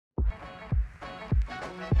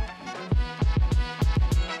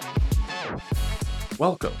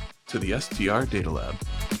Welcome to the STR Data Lab.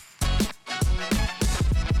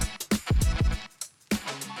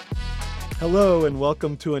 Hello, and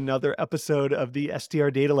welcome to another episode of the STR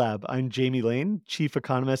Data Lab. I'm Jamie Lane, Chief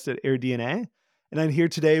Economist at AirDNA, and I'm here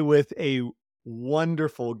today with a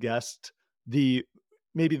wonderful guest,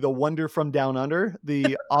 maybe the wonder from down under,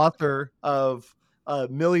 the author of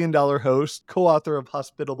Million Dollar Host, co-author of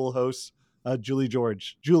Hospitable Hosts, Julie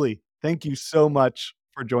George. Julie, thank you so much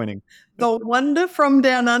for joining. The wonder from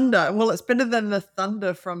down under. Well, it's better than the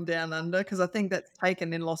thunder from down under because I think that's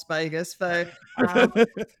taken in Las Vegas. So,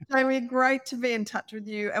 Jamie, great to be in touch with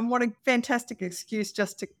you, and what a fantastic excuse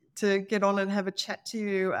just to get on and have a chat to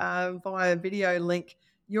you via video link.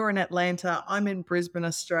 You're in Atlanta. I'm in Brisbane,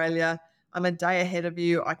 Australia. I'm a day ahead of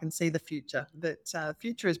you. I can see the future. That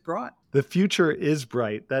future is bright. The future is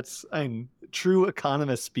bright. That's true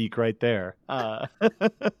economist speak right there.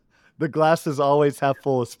 The glass is always half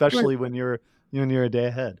full, especially when you're a day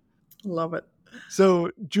ahead. Love it.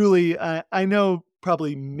 So, Julie, I know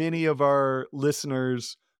probably many of our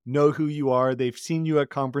listeners know who you are. They've seen you at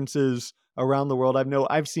conferences around the world.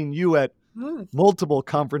 I've seen you at multiple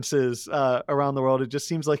conferences around the world. It just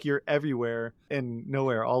seems like you're everywhere and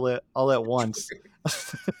nowhere all at once.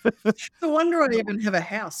 No wonder I even have a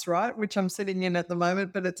house, right? Which I'm sitting in at the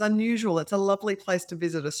moment, but it's unusual. It's a lovely place to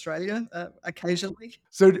visit Australia occasionally.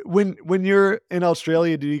 So when you're in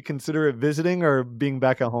Australia, do you consider it visiting or being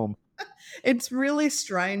back at home? It's really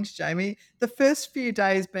strange, Jamie. The first few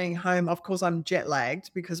days being home, of course, I'm jet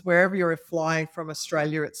lagged because wherever you're flying from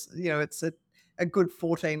Australia, it's a good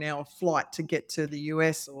 14-hour flight to get to the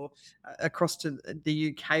US or across to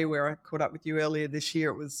the UK, where I caught up with you earlier this year.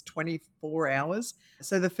 It was 24 hours.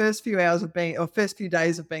 So the first few days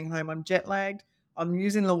of being home, I'm jet lagged. I'm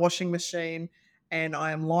using the washing machine, and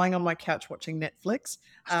I am lying on my couch watching Netflix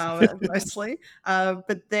mostly.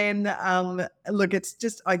 But then, look,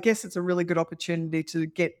 I guess it's a really good opportunity to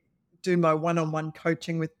do my one-on-one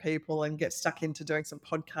coaching with people and get stuck into doing some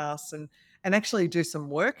podcasts and actually do some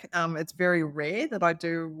work. It's very rare that I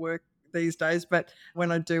do work these days, but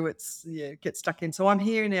when I do, get stuck in. So I'm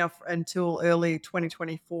here now until early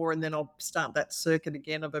 2024, and then I'll start that circuit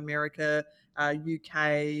again of America,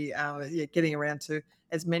 UK, getting around to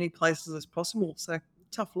as many places as possible. So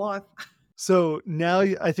tough life. So now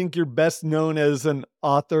I think you're best known as an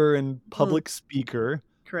author and public speaker.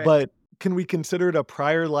 Correct. But can we consider it a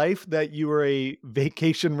prior life that you were a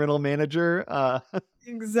vacation rental manager?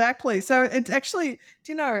 Exactly. So it's actually,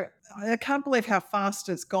 I can't believe how fast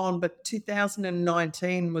it's gone, but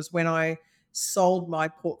 2019 was when I sold my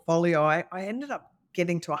portfolio. I ended up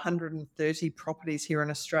getting to 130 properties here in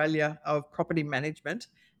Australia of property management,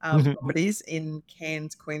 properties in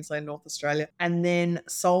Cairns, Queensland, North Australia, and then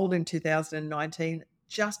sold in 2019,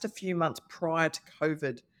 just a few months prior to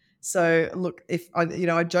COVID. So look,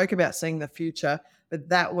 I joke about seeing the future, but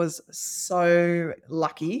that was so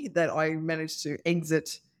lucky that I managed to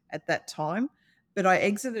exit at that time. But I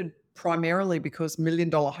exited primarily because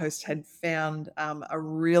Million Dollar Host had found a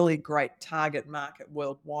really great target market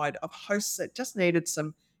worldwide of hosts that just needed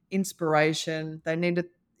some inspiration. They needed,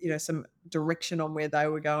 some direction on where they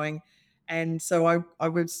were going. And so I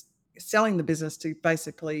was selling the business to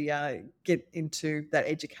basically get into that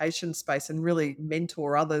education space and really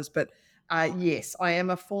mentor others. But yes, I am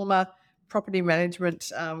a former property management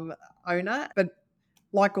owner, but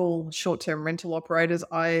like all short-term rental operators,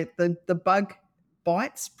 the bug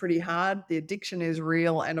bites pretty hard. The addiction is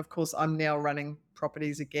real, and of course, I'm now running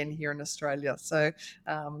properties again here in Australia, so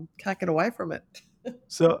can't get away from it.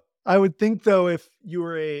 So I would think, though, if you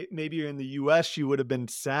were maybe you're in the US, you would have been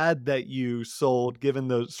sad that you sold, given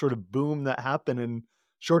the sort of boom that happened in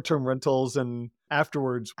short-term rentals and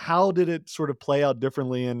afterwards. How did it sort of play out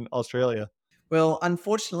differently in Australia? Well,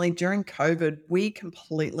 unfortunately, during COVID, we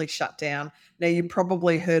completely shut down. Now, you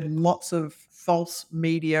probably heard lots of false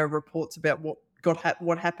media reports about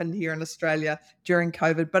what happened here in Australia during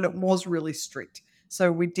COVID, but it was really strict.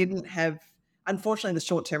 So we didn't have, unfortunately, the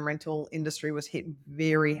short-term rental industry was hit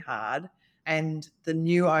very hard, and the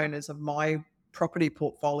new owners of my property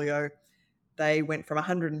portfolio, they went from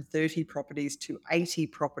 130 properties to 80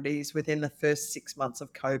 properties within the first 6 months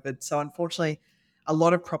of COVID. So unfortunately, a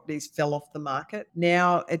lot of properties fell off the market.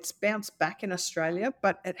 Now it's bounced back in Australia,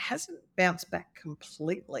 but it hasn't bounced back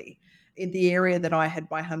completely. In the area that I had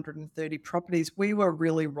my 130 properties, we were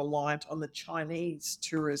really reliant on the Chinese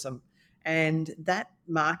tourism, and that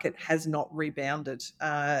market has not rebounded.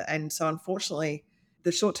 And so unfortunately,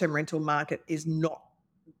 the short-term rental market is not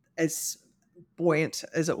as buoyant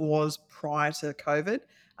as it was prior to COVID.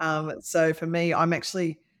 So for me, I'm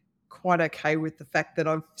actually quite okay with the fact that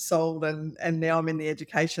I've sold and now I'm in the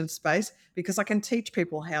education space, because I can teach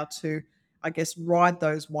people how to, I guess, ride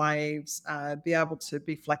those waves, be able to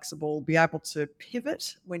be flexible, be able to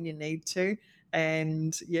pivot when you need to.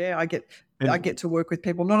 And yeah, I And get to work with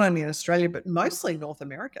people not only in Australia but mostly North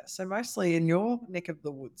America. So mostly in your neck of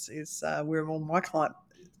the woods is where all my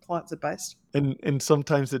clients are based. and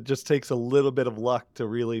sometimes it just takes a little bit of luck to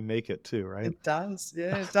really make it too, right? It does.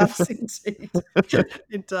 Yeah, it does indeed.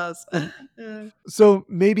 It does. Yeah. So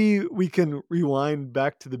maybe we can rewind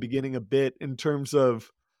back to the beginning a bit in terms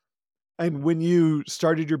of and when you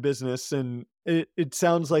started your business, and it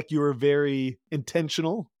sounds like you were very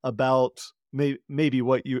intentional about maybe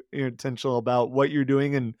you're intentional about what you're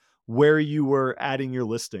doing and where you were adding your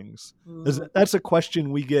listings. 'Cause Mm. that's a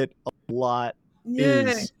question we get a lot Yeah.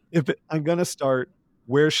 is, I'm gonna start,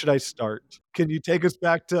 where should I start? Can you take us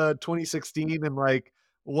back to 2016 and, like,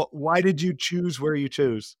 why did you choose where you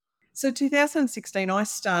chose? So 2016, I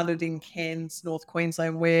started in Cairns, North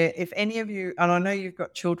Queensland, where if any of you, and I know you've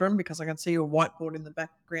got children because I can see your whiteboard in the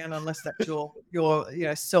background, unless that's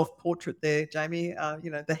your self portrait there, Jamie.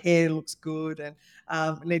 The hair looks good and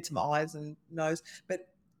it needs some eyes and nose. But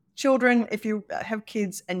children, if you have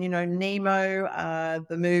kids and Nemo,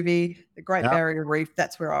 the movie, The Great Yeah. Barrier Reef,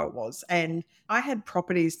 that's where I was, and I had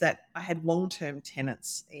properties that I had long term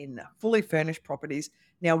tenants in, fully furnished properties.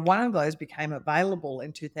 Now, one of those became available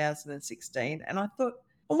in 2016, and I thought,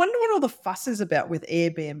 I wonder what all the fuss is about with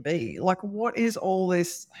Airbnb. Like, what is all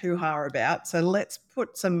this hoo ha about? So let's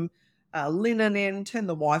put some linen in, turn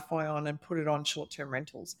the Wi Fi on, and put it on short term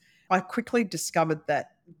rentals. I quickly discovered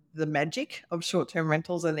that the magic of short term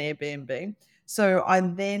rentals and Airbnb. So I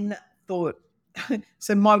then thought,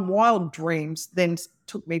 so my wild dreams then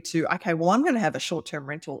took me to, okay, well, I'm going to have a short term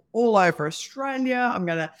rental all over Australia. I'm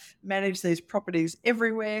going to manage these properties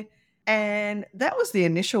everywhere. And that was the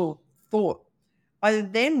initial thought. I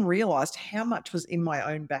then realized how much was in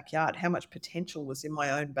my own backyard, how much potential was in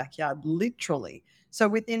my own backyard, literally. So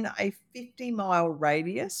within a 50-mile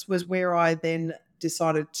radius was where I then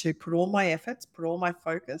decided to put all my efforts, put all my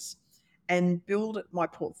focus, and build my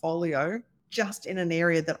portfolio just in an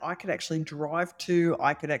area that I could actually drive to,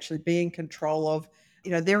 I could actually be in control of.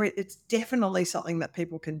 It's definitely something that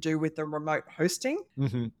people can do with the remote hosting.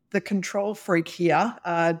 Mhm. The control freak here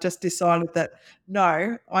just decided that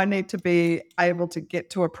no, I need to be able to get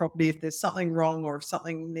to a property if there's something wrong or if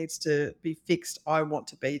something needs to be fixed. I want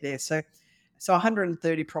to be there. So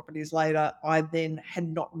 130 properties later, I then had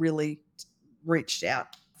not really reached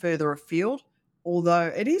out further afield, although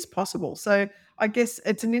it is possible. So I guess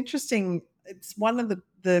it's one of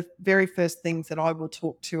the very first things that I will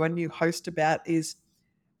talk to a new host about is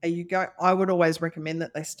I would always recommend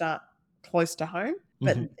that they start close to home,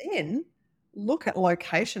 but Mhm. then look at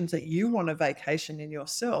locations that you want to vacation in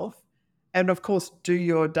yourself. And of course, do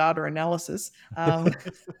your data analysis,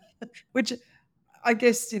 which I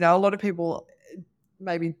guess, a lot of people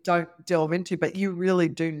maybe don't delve into, but you really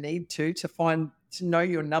do need to know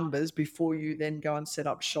your numbers before you then go and set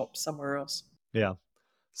up shop somewhere else. Yeah.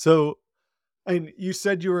 So, and you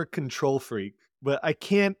said you were a control freak, but I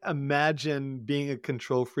can't imagine being a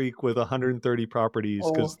control freak with 130 properties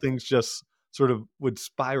because Or things just sort of would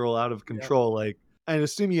spiral out of yeah. control. Like, I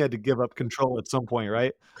assume you had to give up control at some point,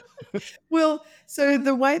 right? Well, so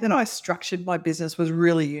the way that I structured my business was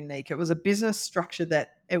really unique. It was a business structure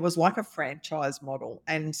that it was like a franchise model.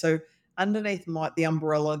 And so underneath the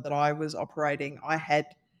umbrella that I was operating, I had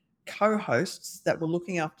co-hosts that were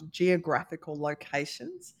looking after geographical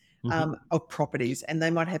locations Mhm. of properties. And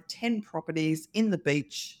they might have 10 properties in the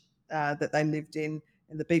beach that they lived in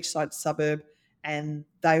the beachside suburb, and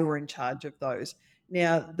they were in charge of those.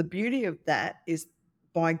 Now, the beauty of that is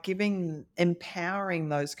by empowering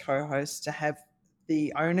those co-hosts to have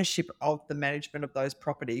the ownership of the management of those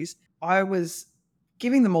properties, I was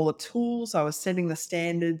giving them all the tools, I was setting the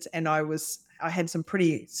standards, and I had some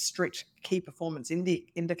pretty strict key performance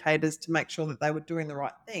indicators to make sure that they were doing the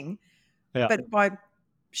right thing. Yeah. But by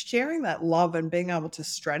sharing that love and being able to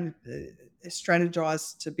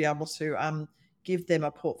strategize to be able to give them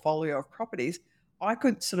a portfolio of properties, I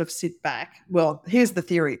could sort of sit back. Well, here's the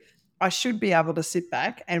theory: I should be able to sit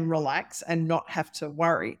back and relax and not have to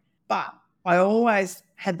worry. But I always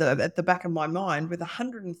had at the back of my mind with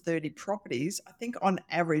 130 properties, I think on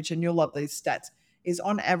average, and you'll love these stats, is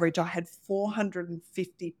on average I had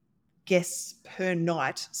 450 guests per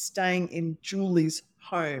night staying in Julie's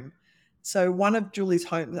home. So one of Julie's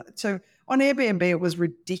homes. So on Airbnb, it was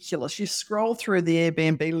ridiculous. You scroll through the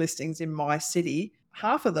Airbnb listings in my city,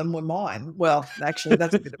 half of them were mine. Well, actually,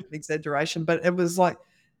 that's a bit of an exaggeration, but it was like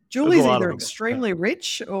There's a Julie's lot of either them. Yeah. extremely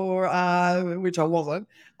rich or, which I wasn't,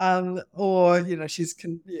 or she's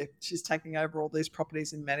taking over all these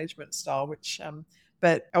properties in management style.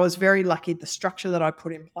 But I was very lucky. The structure that I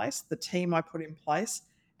put in place, the team I put in place,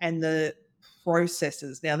 and the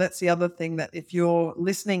processes. Now, that's the other thing that if you're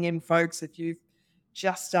listening in, folks, if you've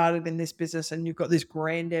just started in this business and you've got this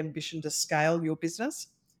grand ambition to scale your business,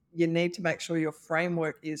 you need to make sure your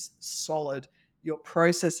framework is solid, your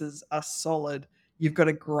processes are solid, you've got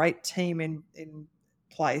a great team in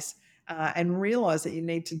place, and realize that you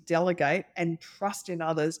need to delegate and trust in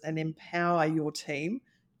others and empower your team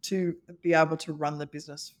to be able to run the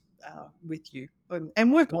business with you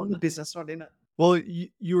and work on the business, not in it. Well,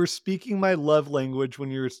 you were speaking my love language when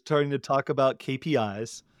you were starting to talk about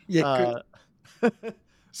KPIs. Yeah, good. Uh,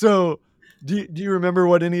 so do you remember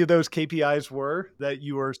what any of those KPIs were that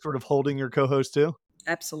you were sort of holding your co-host to?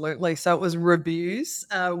 Absolutely. So it was reviews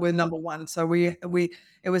were number one. So it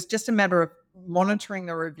was just a matter of monitoring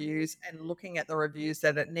the reviews and looking at the reviews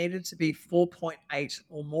that it needed to be 4.8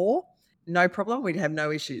 or more. No problem. We'd have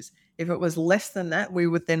no issues. If it was less than that, we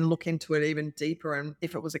would then look into it even deeper. And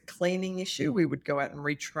if it was a cleaning issue, we would go out and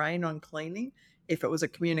retrain on cleaning. If it was a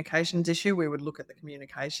communications issue, we would look at the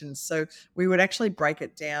communications. So we would actually break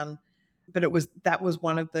it down, but that was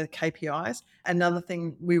one of the KPIs. Another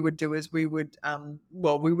thing we would do is we would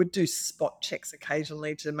do spot checks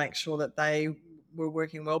occasionally to make sure that they were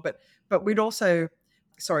working well. But we'd also,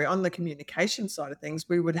 on the communication side of things,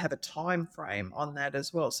 we would have a time frame on that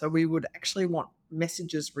as well. So we would actually want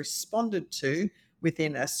messages responded to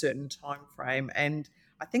within a certain time frame. And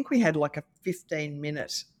I think we had like a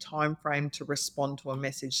 15-minute time frame to respond to a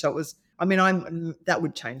message. So it was, that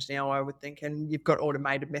would change now, I would think. And you've got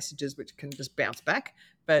automated messages which can just bounce back.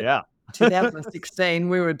 But Yeah. 2016,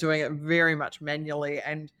 we were doing it very much manually.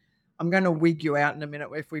 And I'm going to wig you out in a minute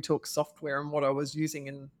if we talk software and what I was using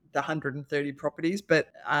in the 130 properties. But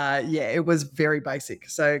it was very basic.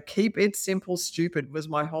 So keep it simple, stupid was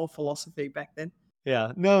my whole philosophy back then.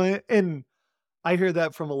 Yeah. No, and I hear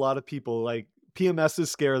that from a lot of people. Like PMSs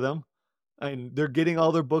scare them, and they're getting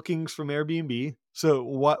all their bookings from Airbnb. So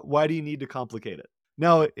why do you need to complicate it?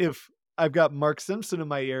 Now, if I've got Mark Simpson in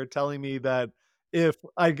my ear telling me that if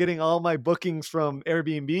I'm getting all my bookings from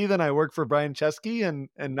Airbnb, then I work for Brian Chesky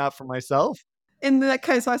and not for myself. In that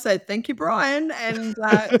case, I say thank you, Brian. And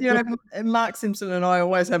Mark Simpson and I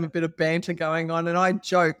always have a bit of banter going on. And I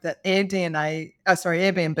joke that Airbnb.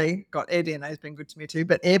 God, AirDNA has been good to me too.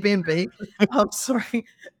 But Airbnb,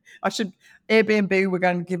 Airbnb were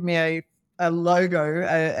going to give me a logo,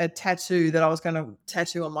 a tattoo that I was going to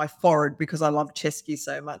tattoo on my forehead because I love Chesky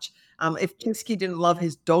so much. If Chesky didn't love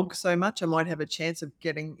his dog so much, I might have a chance of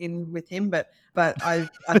getting in with him. But I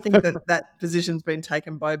think that position's been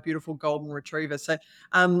taken by a beautiful golden retriever. So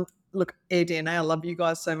look, AirDNA, I love you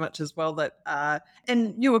guys so much as well.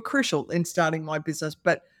 And you were crucial in starting my business.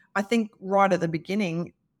 But I think right at the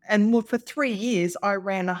beginning, and for 3 years, I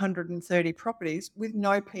ran 130 properties with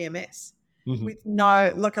no PMS. Mhm.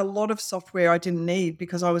 With a lot of software I didn't need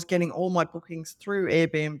because I was getting all my bookings through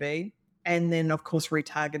Airbnb and then, of course,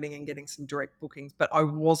 retargeting and getting some direct bookings. But I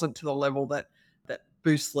wasn't to the level that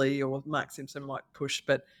Boostly or Mark Simpson might push.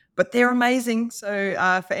 But they're amazing. So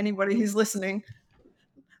for anybody who's listening,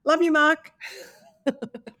 love you, Mark.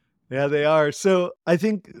 Yeah, they are. So I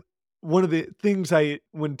think one of the things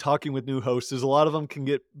when talking with new hosts is a lot of them can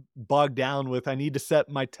get bogged down with, I need to set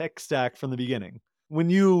my tech stack from the beginning. When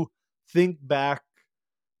you think back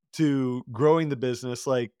to growing the business,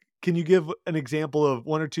 like, can you give an example of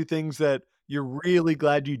one or two things that you're really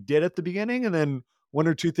glad you did at the beginning, and then one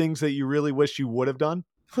or two things that you really wish you would have done?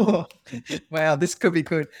 Wow, this could be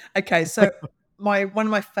good. Okay, so one of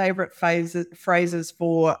my favorite phrases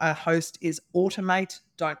for a host is automate,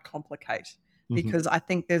 don't complicate, because I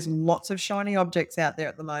think there's lots of shiny objects out there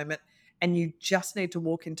at the moment, and you just need to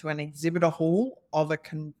walk into an exhibitor hall of a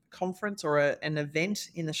conference or an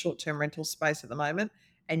event in the short-term rental space at the moment,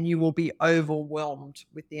 and you will be overwhelmed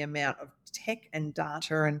with the amount of tech and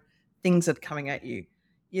data and things that are coming at you.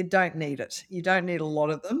 You don't need it. You don't need a lot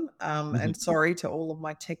of them. And sorry to all of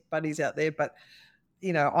my tech buddies out there, but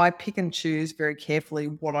I pick and choose very carefully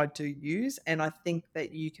what I do use. And I think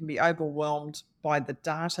that you can be overwhelmed by the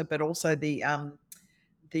data, but also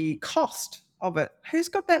the cost of it. Who's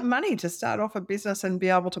got that money to start off a business and be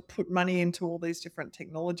able to put money into all these different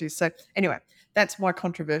technologies? So anyway, that's my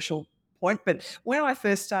controversial point. But when I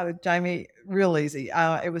first started, Jamie, real easy.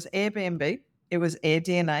 It was Airbnb. It was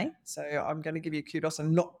AirDNA. So I'm going to give you kudos,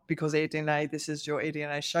 and not because AirDNA, this is your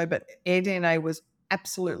AirDNA show, but AirDNA was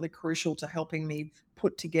absolutely crucial to helping me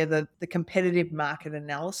put together the competitive market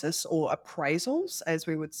analysis, or appraisals, as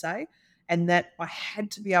we would say. and that I had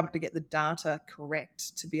to be able to get the data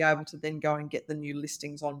correct to be able to then go and get the new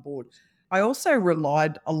listings on board. I also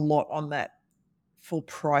relied a lot on that for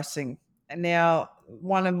pricing. And now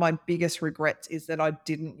one of my biggest regrets is that I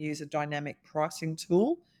didn't use a dynamic pricing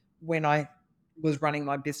tool when I was running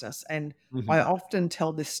my business. And Mhm. I often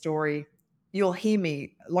tell this story. You'll hear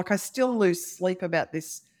me, like I still lose sleep about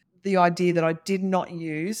this, the idea that I did not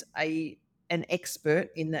use an expert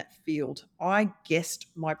in that field. I guessed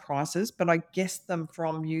my prices, but I guessed them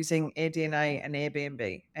from using AirDNA and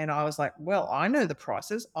Airbnb. And I was like, well, I know the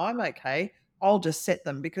prices. I'm okay. I'll just set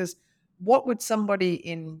them, because what would somebody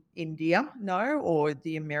in India know or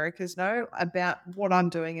the Americas know about what I'm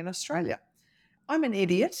doing in Australia? I'm an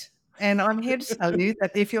idiot. And I'm here to tell you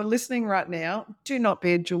that if you're listening right now, do not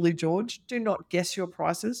be a Julie George. Do not guess your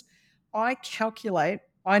prices.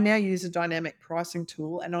 I now use a dynamic pricing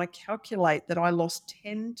tool, and I calculate that I lost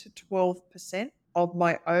 10 to 12% of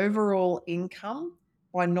my overall income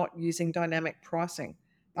by not using dynamic pricing.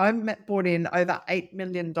 Brought in over $8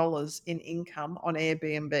 million in income on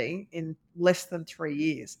Airbnb in less than 3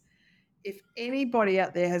 years. If anybody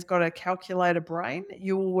out there has got a calculator brain,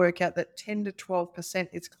 you will work out that 10 to 12%,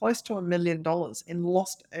 it's close to $1 million in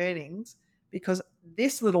lost earnings because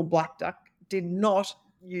this little black duck did not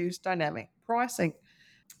use dynamic pricing.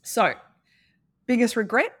 So, biggest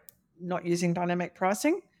regret, not using dynamic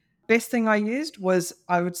pricing. Best thing I used was,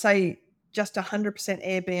 I would say, just 100%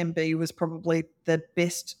 Airbnb was probably the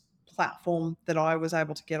best platform that I was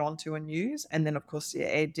able to get onto and use. And then, of course,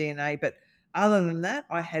 yeah, AirDNA. But other than that,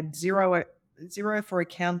 I had zero for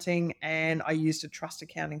accounting, and I used a trust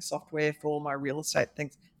accounting software for my real estate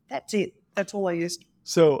things. That's it. That's all I used.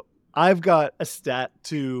 So I've got a stat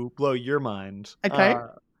to blow your mind. Okay.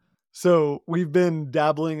 So we've been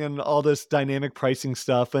dabbling in all this dynamic pricing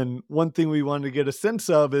stuff, and one thing we wanted to get a sense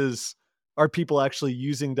of is, are people actually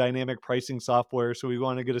using dynamic pricing software? So we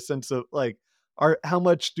want to get a sense of, like, how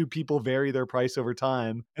much do people vary their price over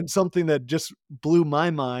time? And something that just blew my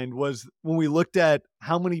mind was when we looked at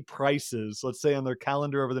how many prices, let's say on their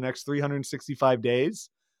calendar over the next 365 days,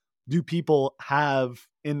 do people have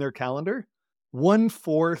in their calendar?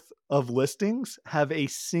 1/4 of listings have a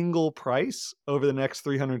single price over the next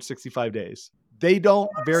 365 days. They don't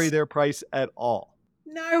vary What? their price at all.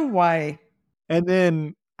 No way. And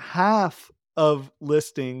then half of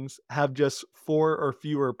listings have just 4 or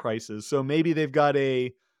fewer prices. So maybe they've got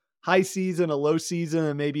a high season, a low season,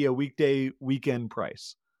 and maybe a weekday weekend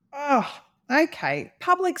price. Oh, okay.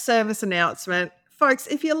 Public service announcement. Folks,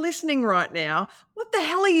 if you're listening right now, what the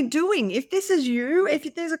hell are you doing? If this is you,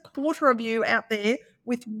 if there's a quarter of you out there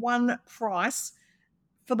with one price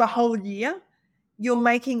for the whole year, you're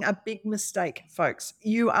making a big mistake, folks.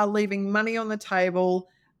 You are leaving money on the table.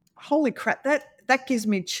 Holy crap, that gives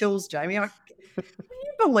me chills, Jamie. Can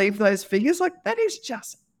you believe those figures? Like, that is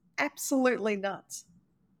just absolutely nuts.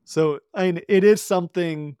 So, I mean, it is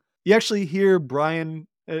something you actually hear Brian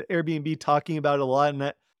at Airbnb talking about a lot.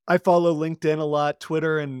 And I follow LinkedIn a lot,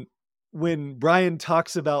 Twitter. And when Brian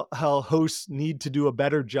talks about how hosts need to do a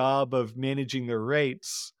better job of managing their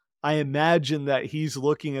rates, I imagine that he's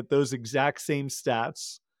looking at those exact same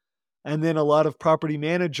stats. And then a lot of property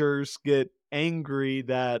managers get angry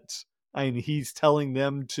that, I mean, he's telling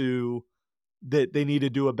them that they need to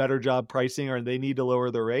do a better job pricing or they need to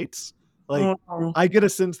lower their rates. Like, Oh. I get a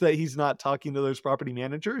sense that he's not talking to those property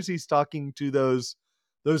managers. He's talking to those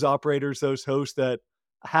operators, those hosts that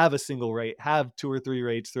have a single rate, have 2 or 3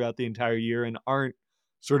 rates throughout the entire year and aren't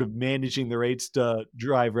sort of managing the rates to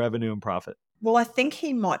drive revenue and profit. Well, I think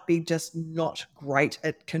he might be just not great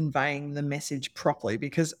at conveying the message properly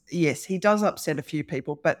because, yes, he does upset a few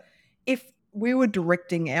people. But if we were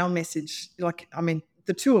directing our message, like, I mean,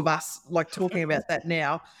 the two of us, like talking about that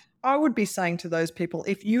now, I would be saying to those people,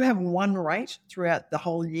 if you have one rate throughout the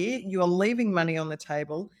whole year, you are leaving money on the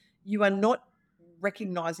table. You are not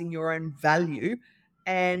recognizing your own value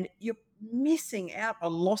and you're missing out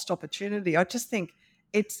on lost opportunity. I just think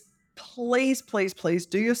it's, please, please, please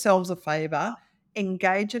do yourselves a favor,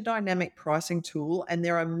 engage a dynamic pricing tool. And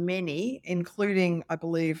there are many, including, I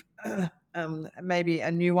believe, maybe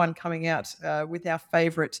a new one coming out with our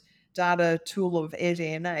favorite data tool of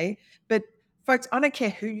AirDNA. But folks, I don't care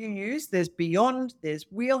who you use. There's Beyond, there's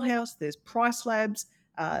Wheelhouse, there's Price Labs,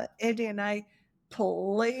 AirDNA.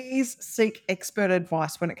 Please seek expert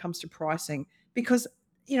advice when it comes to pricing because,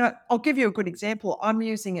 I'll give you a good example. I'm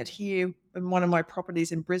using it here in one of my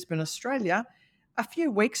properties in Brisbane, Australia. A few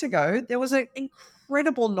weeks ago, there was an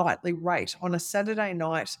incredible nightly rate on a Saturday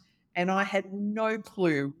night, and I had no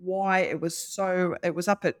clue why it was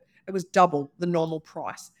double the normal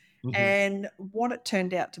price. Mhm. And what it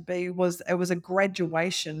turned out to be was it was a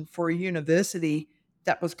graduation for a university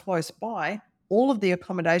that was close by. All of the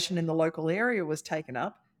accommodation in the local area was taken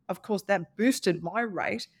up. Of course, that boosted my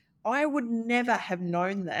rate. I would never have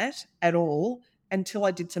known that at all until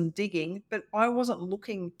I did some digging, but I wasn't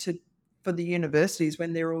looking to for the universities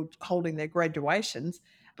when they're all holding their graduations.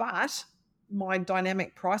 But my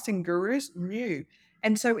dynamic pricing gurus knew.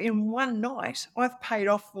 And so in one night, I've paid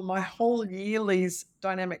off for my whole yearly's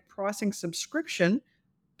dynamic pricing subscription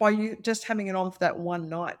by you just having it on for that one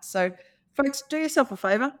night. So, folks, do yourself a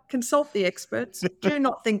favor, consult the experts. Do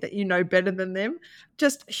not think that you know better than them.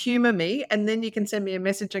 Just humor me, and then you can send me a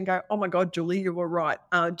message and go, "Oh my God, Julie, you were right.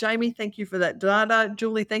 Jamie, thank you for that data.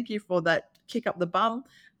 Julie, thank you for that kick up the bum.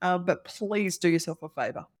 But please do yourself a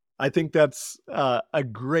favor." I think that's a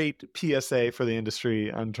great PSA for the industry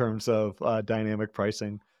in terms of dynamic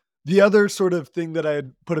pricing. The other sort of thing that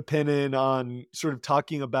I'd put a pin in on sort of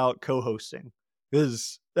talking about co-hosting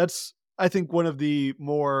is that's, I think, one of the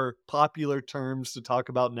more popular terms to talk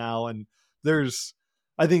about now. And there's,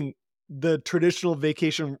 I think, the traditional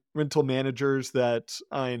vacation rental managers that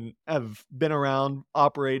have been around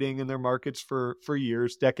operating in their markets for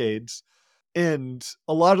years, decades, and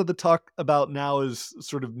a lot of the talk about now is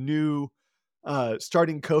sort of new,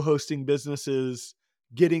 starting co-hosting businesses,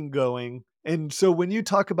 getting going. And so when you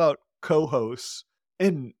talk about co-hosts,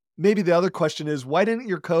 and maybe the other question is, why didn't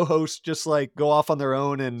your co-hosts just like go off on their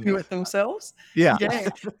own and Do it themselves. yeah. Yeah.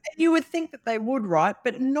 And you would think that they would, right?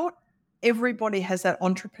 But not everybody has that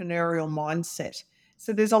entrepreneurial mindset.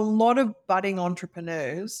 So there's a lot of budding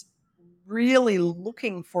entrepreneurs really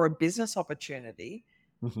looking for a business opportunity.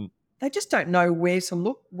 Mhm. They just don't know where to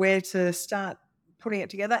look, where to start putting it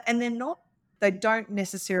together. And they don't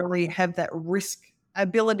necessarily have that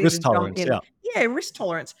ability to Risk jump tolerance. in. Yeah. Yeah, risk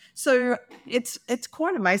tolerance. So it's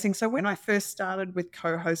quite amazing. So when I first started with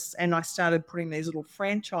co-hosts and I started putting these little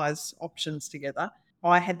franchise options together,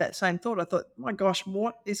 I had that same thought. I thought, my gosh,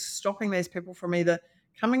 what is stopping these people from either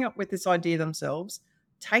coming up with this idea themselves,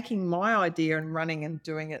 taking my idea and running and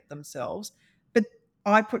doing it themselves? But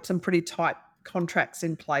I put some pretty tight contracts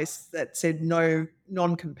in place that said no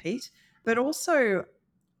non-compete. But also,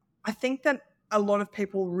 I think that a lot of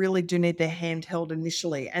people really do need their hand held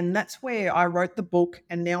initially, and that's where I wrote the book.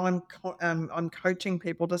 And now I'm coaching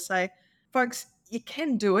people to say, folks, you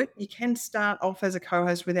can do it. You can start off as a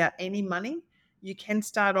co-host without any money. You can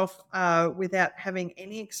start off without having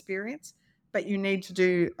any experience, but you need to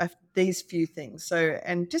do these few things. So,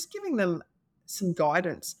 and just giving them some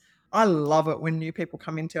guidance. I love it when new people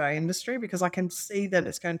come into our industry because I can see that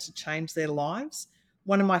it's going to change their lives.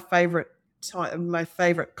 One of my favorite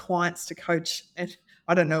clients to coach, and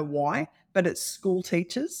I don't know why, but it's school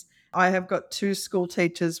teachers. I have got two school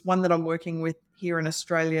teachers, one that I'm working with here in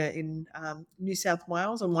Australia in New South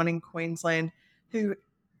Wales and one in Queensland, who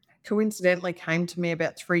coincidentally came to me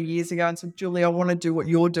about 3 years ago and said, Julie, I want to do what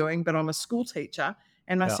you're doing, but I'm a school teacher.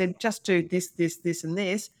 And I Yeah. said, just do this, this, this, and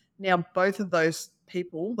this. Now, both of those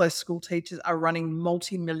people, those school teachers, are running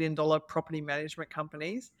multi-million-dollar property management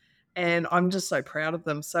companies. And I'm just so proud of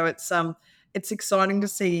them. So it's exciting to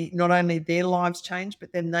see not only their lives change,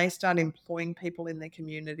 but then they start employing people in their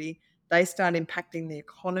community. They start impacting the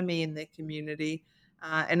economy in their community.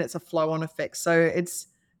 And it's a flow-on effect. So it's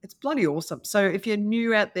bloody awesome. So if you're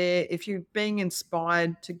new out there, if you're being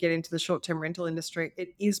inspired to get into the short-term rental industry,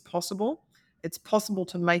 it is possible. It's possible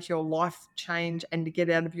to make your life change and to get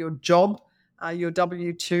out of your job, your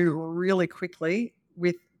W-2 really quickly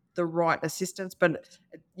with the right assistance. But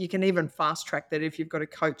you can even fast track that if you've got a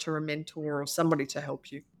coach or a mentor or somebody to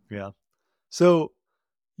help you. Yeah. So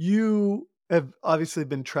you have obviously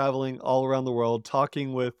been traveling all around the world,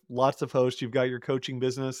 talking with lots of hosts. You've got your coaching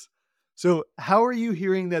business. So how are you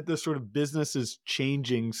hearing that this sort of business is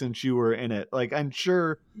changing since you were in it? Like, I'm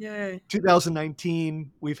sure Yeah.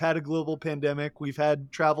 2019, we've had a global pandemic, we've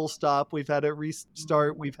had travel stop, we've had it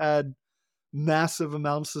restart, we've had massive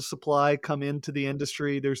amounts of supply come into the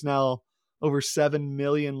industry. There's now over 7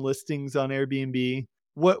 million listings on Airbnb.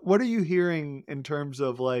 What are you hearing in terms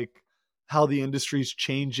of like how the industry's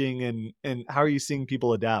changing and how are you seeing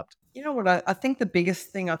people adapt? You know what? I think the biggest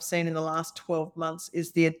thing I've seen in the last 12 months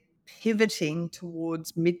is the pivoting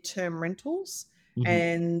towards midterm rentals Mhm.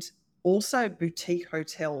 and also boutique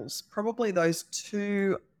hotels. Probably those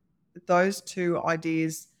two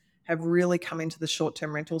ideas have really come into the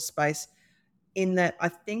short-term rental space in that I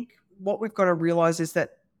think what we've got to realize is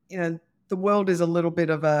that, the world is a little bit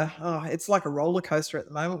of it's like a roller coaster at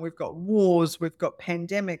the moment. We've got wars, we've got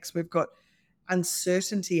pandemics, we've got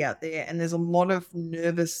uncertainty out there, and there's a lot of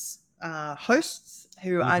nervous hosts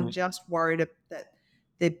who are Mhm. just worried that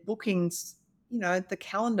their bookings, the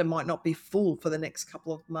calendar might not be full for the next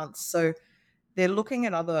couple of months. So they're looking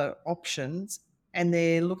at other options, and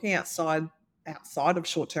they're looking outside of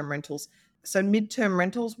short-term rentals. So mid-term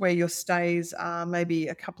rentals where your stays are maybe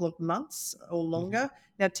a couple of months or Mhm. longer.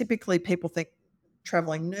 Now, typically people think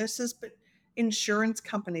traveling nurses, but insurance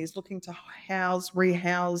companies looking to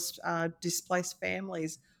rehouse displaced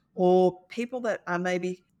families, or people that are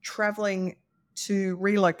maybe traveling to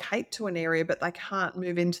relocate to an area, but they can't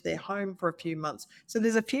move into their home for a few months. So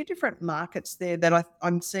there's a few different markets there that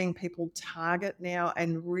I'm seeing people target now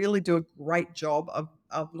and really do a great job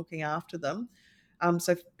of looking after them.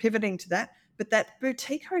 So pivoting to that, but that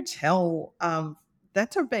boutique hotel,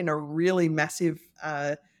 that's been a really massive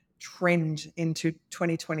trend into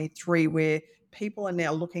 2023, where people are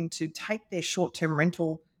now looking to take their short-term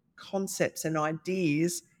rental concepts and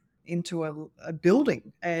ideas into a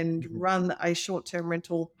building and Mhm. run a short-term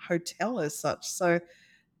rental hotel as such. So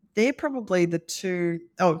they're probably the two.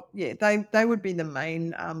 Oh, yeah, they would be the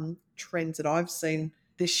main trends that I've seen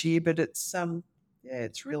this year. But yeah,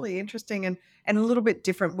 it's really interesting and a little bit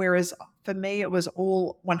different. Whereas for me, it was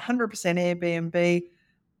all 100% Airbnb.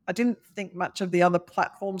 I didn't think much of the other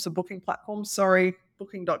platforms, the booking platforms. Sorry,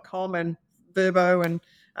 Booking.com and Verbo and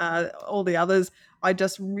all the others. I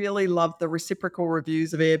just really love the reciprocal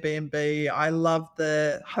reviews of Airbnb. I love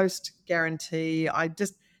the host guarantee.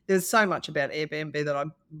 There's so much about Airbnb that I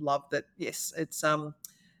love. That yes, it's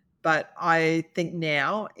but I think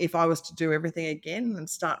now, if I was to do everything again and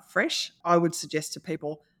start fresh, I would suggest to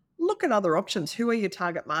people, look at other options. Who are your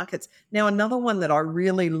target markets? Now, another one that I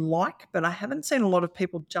really like, but I haven't seen a lot of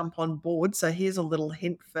people jump on board. So here's a little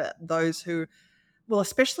hint for those who, well,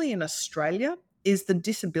 especially in Australia, is the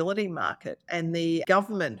disability market, and the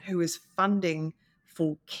government who is funding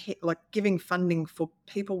like giving funding for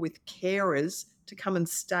people with carers to come and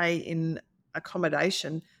stay in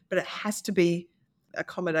accommodation, but it has to be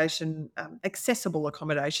accommodation, accessible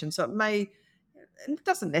accommodation. So it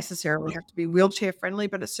doesn't necessarily have to be wheelchair friendly,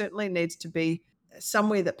 but it certainly needs to be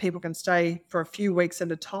somewhere that people can stay for a few weeks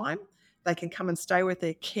at a time. They can come and stay with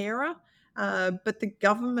their carer. But the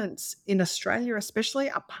governments in Australia, especially,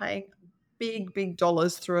 are paying big, big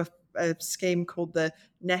dollars through a scheme called the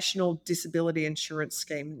National Disability Insurance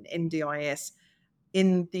Scheme, NDIS.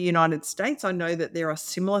 In the United States, I know that there are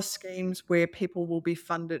similar schemes where people will be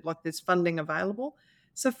funded, like there's funding available.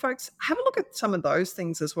 So, folks, have a look at some of those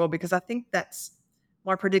things as well, because I think that's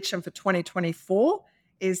my prediction for 2024,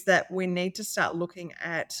 is that we need to start looking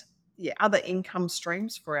at other income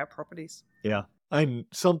streams for our properties. Yeah. And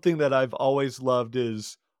something that I've always loved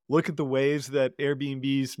is look at the ways that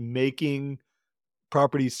Airbnb's making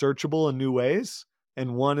properties searchable in new ways.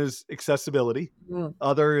 And one is accessibility, Mm.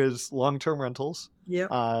 other is long-term rentals. Yep.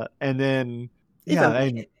 And then, yeah, Even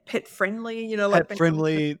and pet friendly, like pet when it comes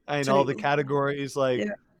friendly and to all the categories like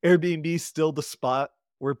yeah. Airbnb's still the spot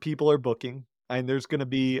where people are booking. And there's going to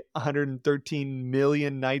be 113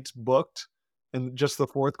 million nights booked in just the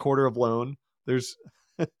fourth quarter of loan. There's,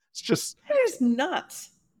 it's just, That is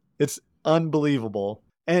nuts. it's unbelievable.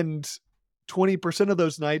 And 20% of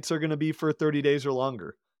those nights are going to be for 30 days or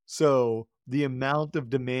longer. So the amount of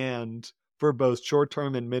demand for both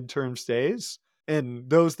short-term and midterm stays, and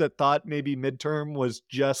those that thought maybe midterm was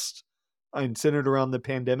just centered around the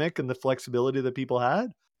pandemic and the flexibility that people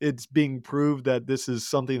had, it's being proved that this is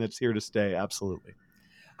something that's here to stay. Absolutely.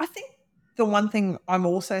 I think the one thing I'm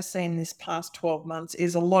also seeing this past 12 months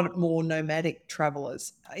is a lot more nomadic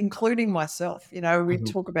travelers, including myself. We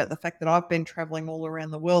Mhm. talk about the fact that I've been traveling all around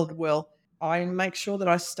the world. Well, I make sure that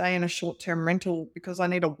I stay in a short term rental because I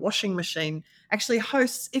need a washing machine. Actually,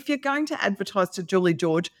 hosts, if you're going to advertise to Julie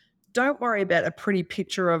George, don't worry about a pretty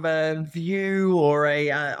picture of a view or a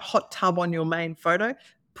hot tub on your main photo.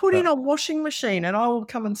 Put Yeah. in a washing machine and I will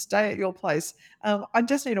come and stay at your place. I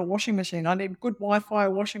just need a washing machine. I need good Wi-Fi, a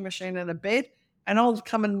washing machine, and a bed, and I'll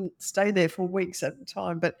come and stay there for weeks at a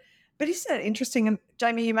time. But isn't that interesting? And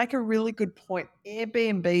Jamie, you make a really good point.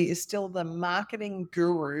 Airbnb is still the marketing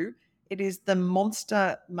guru. It is the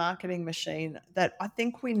monster marketing machine that I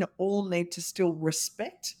think we all need to still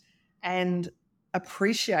respect and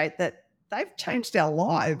appreciate, that they've changed our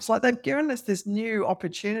lives. Like, they've given us this new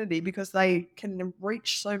opportunity because they can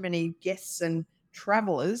reach so many guests and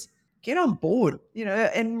travelers. Get on board,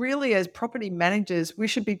 and really, as property managers, we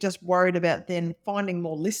should be just worried about then finding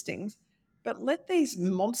more listings, but let these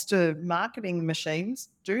monster marketing machines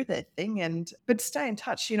do their thing, but stay in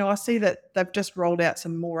touch. I see that they've just rolled out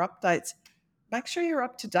some more updates. Make sure you're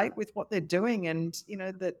up to date with what they're doing, and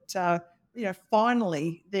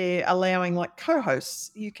finally they're allowing, like, co-hosts.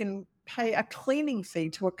 You can pay a cleaning fee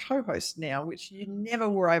to a co-host now, which you never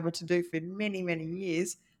were able to do for many, many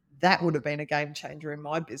years. that would have been a game changer in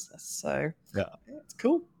my business. So Yeah. it's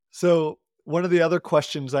cool. So one of the other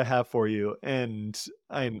questions I have for you, and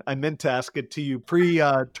I meant to ask it to you pre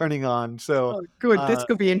turning on. So Oh, good. This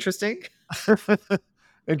could be interesting.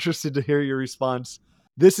 interested to hear your response.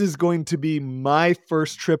 This is going to be my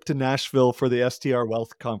first trip to Nashville for the STR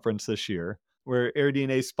Wealth Conference this year, where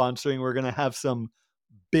AirDNA is sponsoring. We're going to have some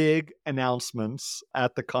big announcements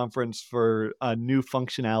at the conference for new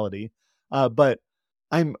functionality. But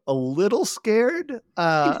I'm a little scared.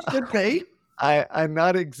 It should be. I'm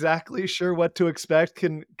not exactly sure what to expect.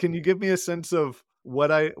 Can you give me a sense of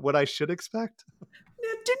what I should expect?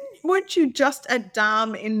 Now, weren't you just at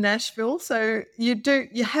DARM in Nashville? So you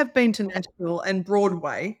have been to Nashville and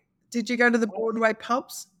Broadway. Did you go to the Broadway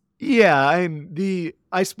pubs? Yeah,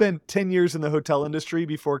 I spent 10 years in the hotel industry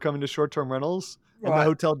before coming to short-term rentals, and the Right.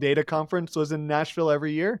 Hotel Data Conference was in Nashville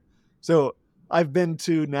every year. So I've been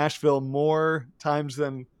to Nashville more times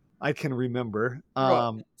than I can remember.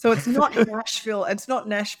 Right. So it's not Nashville. It's not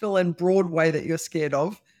Nashville and Broadway that you're scared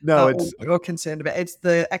of, No, or concerned about. It's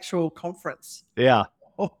the actual conference. yeah.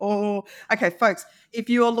 Oh, okay, folks. If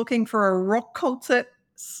you are looking for a rock concert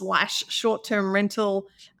 / short-term rental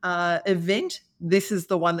event, this is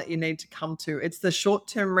the one that you need to come to. It's the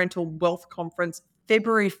Short-Term Rental Wealth Conference,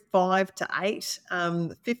 February 5 to 8,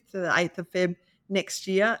 5th to the 8th of Feb next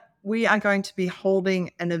year. We are going to be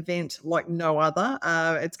holding an event like no other.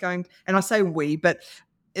 It's going, and I say we, but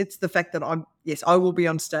it's the fact that I will be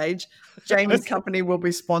on stage. Jamie's company will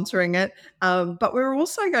be sponsoring it. But we're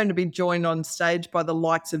also going to be joined on stage by the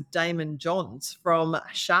likes of Damon Johns from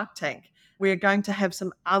Shark Tank. We're going to have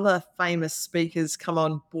some other famous speakers come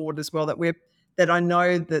on board as well that I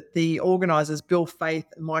know that the organisers, Bill Faith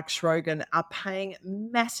and Mike Schrogan, are paying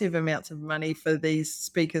massive amounts of money for these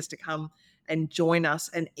speakers to come and join us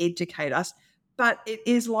and educate us. But it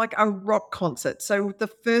is like a rock concert. So the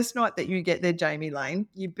first night that you get there, Jamie Lane,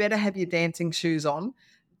 you better have your dancing shoes on.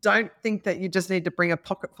 Don't think that you just need to bring a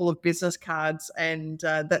pocket full of business cards and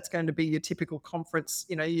that's going to be your typical conference.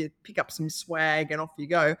 You pick up some swag and off you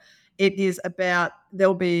go. It is about,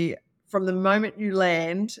 there'll be, from the moment you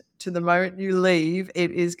land to the moment you leave, it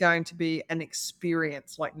is going to be an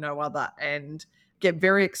experience like no other, and get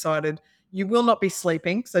very excited. You will not be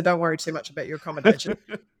sleeping, so don't worry too much about your accommodation.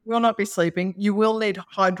 You will not be sleeping. You will need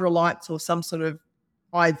hydrolytes or some sort of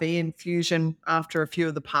IV infusion after a few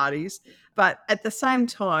of the parties. But at the same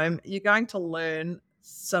time, you're going to learn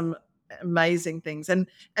some amazing things. And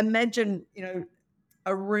imagine,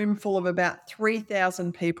 a room full of about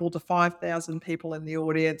 3,000 people to 5,000 people in the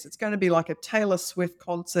audience. It's going to be like a Taylor Swift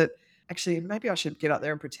concert. Actually, maybe I should get up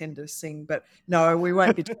there and pretend to sing, but no, we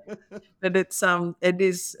won't be. But it's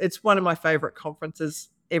one of my favorite conferences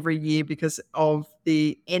every year because of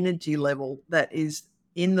the energy level that is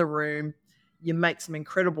in the room. You make some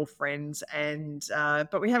incredible friends, and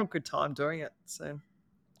but we have a good time doing it. So,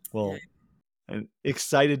 Well, I'm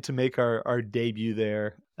excited to make our debut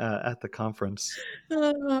there at the conference.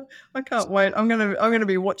 I can't wait. I'm gonna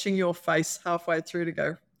be watching your face halfway through to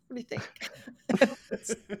go, what do you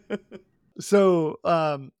think? So,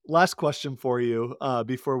 last question for you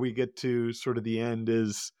before we get to sort of the end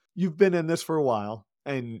is, you've been in this for a while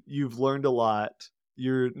and you've learned a lot.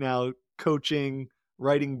 You're now coaching,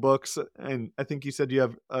 writing books, and I think you said you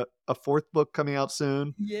have a fourth book coming out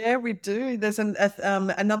soon. Yeah, we do. There's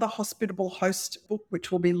another Hospitable Host book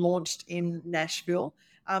which will be launched in Nashville.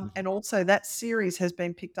 And also that series has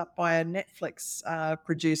been picked up by a Netflix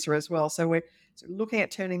producer as well. So we're looking at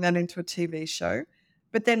turning that into a TV show.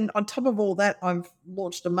 But then on top of all that, I've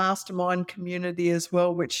launched a mastermind community as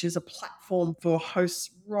well, which is a platform for hosts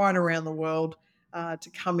right around the world to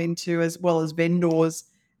come into, as well as vendors.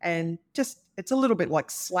 And just, it's a little bit like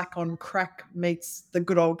Slack on crack meets the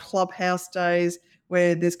good old Clubhouse days,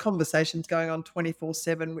 where there's conversations going on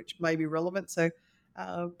 24/7, which may be relevant. So,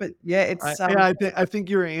 but yeah, it's I think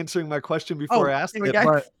you were answering my question before I asked there we it.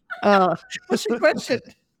 go. But, What's your question?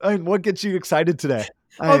 and what gets you excited today?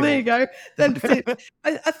 Oh, there you go. That's it.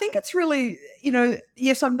 I think it's really,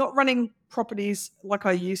 yes, I'm not running properties like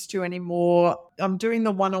I used to anymore. I'm doing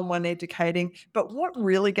the one-on-one educating. But what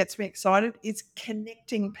really gets me excited is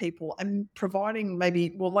connecting people and providing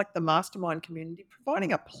like the mastermind community,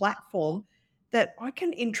 providing a platform that I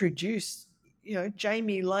can introduce,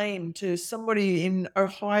 Jamie Lane to somebody in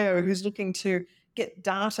Ohio who's looking to get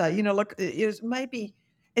data, like maybe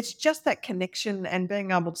it's just that connection and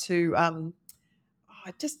being able to,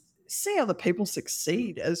 I just see other people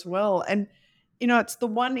succeed as well. And, it's the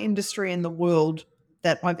one industry in the world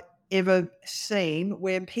that I've ever seen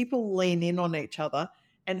where people lean in on each other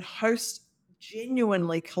and hosts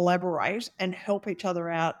genuinely collaborate and help each other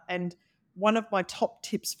out and one of my top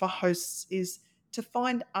tips for hosts is to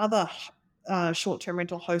find other short-term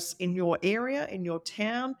rental hosts in your area, in your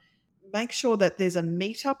town. Make sure that there's a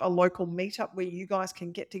meetup, a local meetup where you guys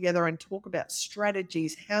can get together and talk about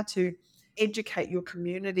strategies, how to educate your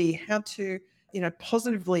community, how to,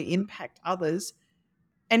 positively impact others.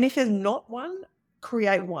 And if there's not one,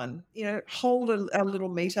 create one. Hold a little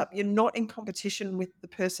meetup. You're not in competition with the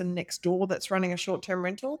person next door that's running a short-term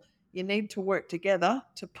rental. You need to work together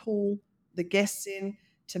to pull the guests in,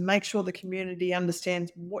 to make sure the community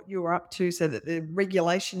understands what you're up to so that the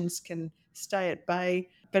regulations can stay at bay.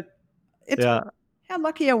 But Yeah. how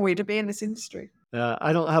lucky are we to be in this industry?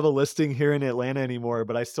 I don't have a listing here in Atlanta anymore,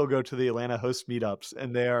 but I still go to the Atlanta host meetups,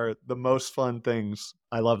 and they are the most fun things.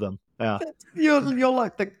 I love them. Yeah. You're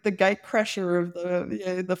like the gate crasher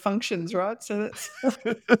of the functions, right? So that's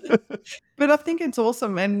but I think it's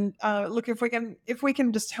awesome. And look, if we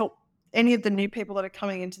can just help any of the new people that are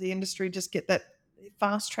coming into the industry just get that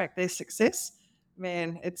fast track their success,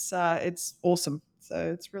 man, it's awesome.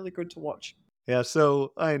 So it's really good to watch. Yeah.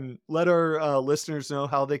 So, and let our listeners know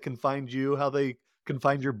how they can find you, how they can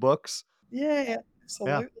find your books. Yeah,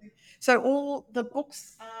 absolutely. So all the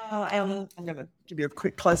books are, I'm going to give you a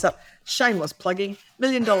quick close-up. Shameless plugging. $1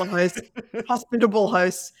 Million Host, Hospitable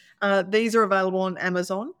Hosts. These are available on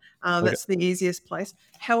Amazon. That's the easiest place.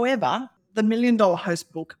 However, the $1 Million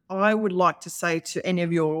Host book, I would like to say to any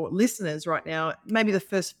of your listeners right now, maybe the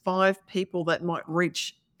first 5 people that might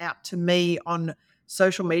reach out to me on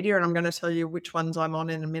social media, and I'm going to tell you which ones I'm on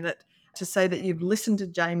in a minute, to say that you've listened to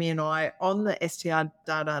Jamie and I on the STR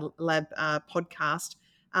Data Lab podcast.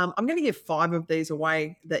 I'm going to give 5 of these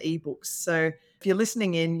away, the ebooks. So if you're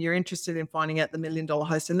listening in, you're interested in finding out the $1 Million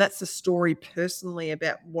Host, and that's the story personally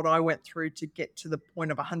about what I went through to get to the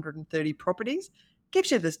point of 130 properties.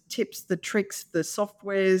 Gives you the tips, the tricks, the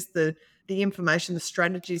softwares, the information, the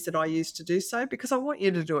strategies that I use to do so, because I want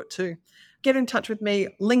you to do it too. Get in touch with me,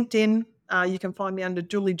 LinkedIn. You can find me under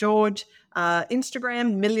Julie George.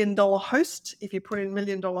 Instagram, $1 Million Host. If you put in $1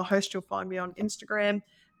 Million Host, you'll find me on Instagram,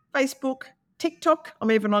 Facebook, TikTok.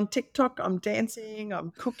 I'm even on TikTok. I'm dancing.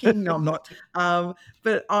 I'm cooking. No, I'm not.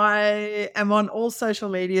 But I am on all social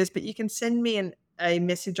medias. But you can send me a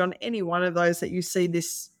message on any one of those that you see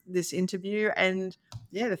this interview. And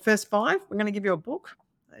yeah, the first 5, we're going to give you a book.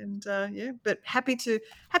 And but happy to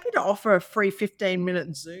offer a free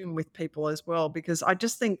 15-minute Zoom with people as well, because I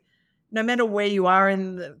just think no matter where you are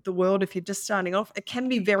in the world, if you're just starting off, it can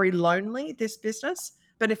be very lonely, this business.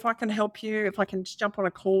 But if I can help you, if I can just jump on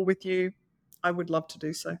a call with you, I would love to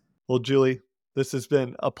do so. Well, Julie, this has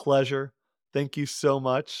been a pleasure. Thank you so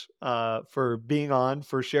much for being on,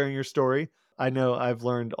 for sharing your story. I know I've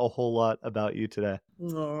learned a whole lot about you today.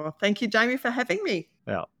 Oh, thank you, Jamie, for having me.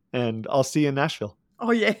 Yeah. And I'll see you in Nashville.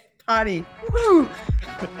 Oh, yeah. Party. Woo!